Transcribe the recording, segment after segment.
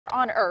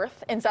On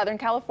Earth in Southern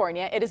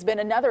California, it has been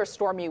another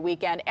stormy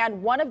weekend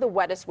and one of the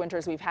wettest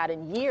winters we've had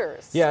in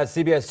years. Yeah,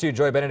 CBS 2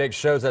 Joy Benedict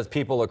shows us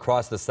people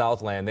across the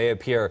Southland. They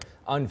appear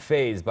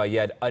unfazed by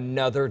yet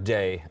another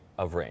day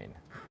of rain.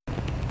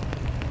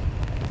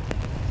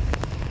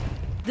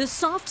 The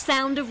soft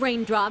sound of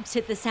raindrops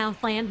hit the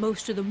Southland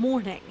most of the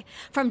morning.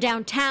 From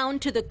downtown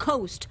to the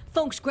coast,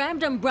 folks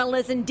grabbed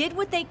umbrellas and did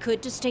what they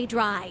could to stay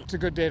dry. It's a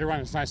good day to run.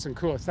 It's nice and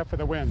cool, except for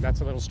the wind.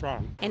 That's a little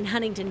strong. In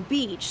Huntington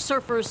Beach,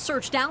 surfers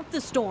searched out the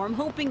storm,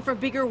 hoping for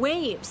bigger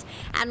waves.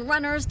 And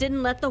runners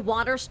didn't let the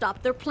water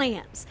stop their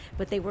plans.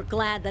 But they were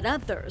glad that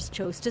others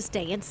chose to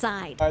stay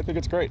inside. I think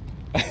it's great.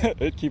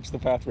 It keeps the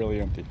path really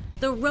empty.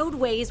 The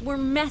roadways were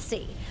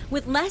messy.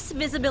 With less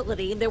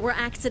visibility, there were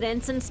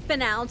accidents and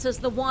spinouts as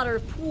the water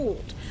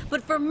pooled.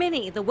 But for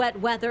many, the wet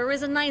weather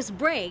is a nice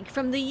break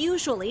from the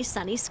usually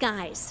sunny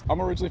skies.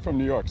 I'm originally from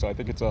New York, so I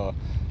think it's a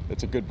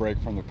good break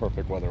from the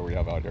perfect weather we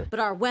have out here. But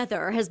our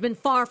weather has been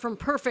far from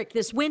perfect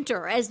this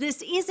winter, as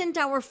this isn't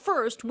our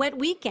first wet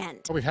weekend.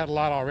 We've had a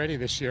lot already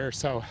this year,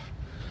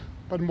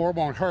 but more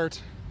won't hurt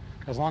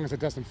as long as it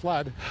doesn't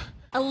flood.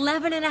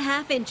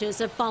 11.5 inches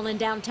have fallen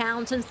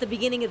downtown since the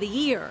beginning of the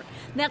year.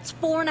 That's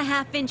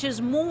 4.5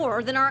 inches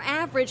more than our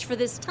average for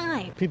this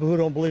time. People who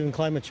don't believe in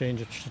climate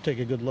change should take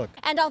a good look.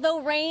 And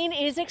although rain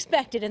is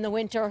expected in the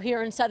winter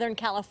here in Southern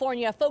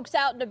California, folks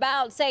out and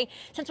about say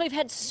since we've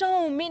had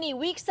so many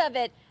weeks of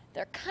it,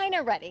 they're kind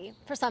of ready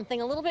for something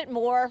a little bit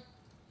more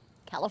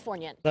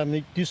Californian.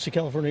 I'm used to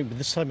California, but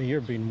this time of year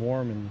being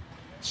warm and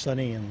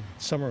sunny and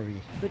summery.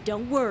 But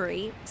don't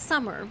worry,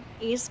 summer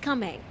is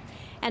coming.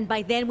 And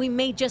by then, we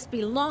may just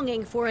be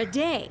longing for a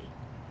day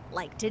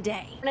like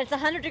today. When it's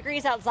 100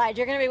 degrees outside,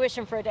 you're going to be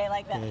wishing for a day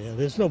like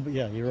this.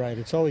 Yeah, you're right.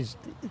 It's always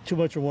too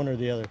much of one or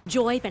the other.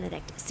 Joy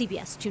Benedict,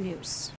 CBS 2 News.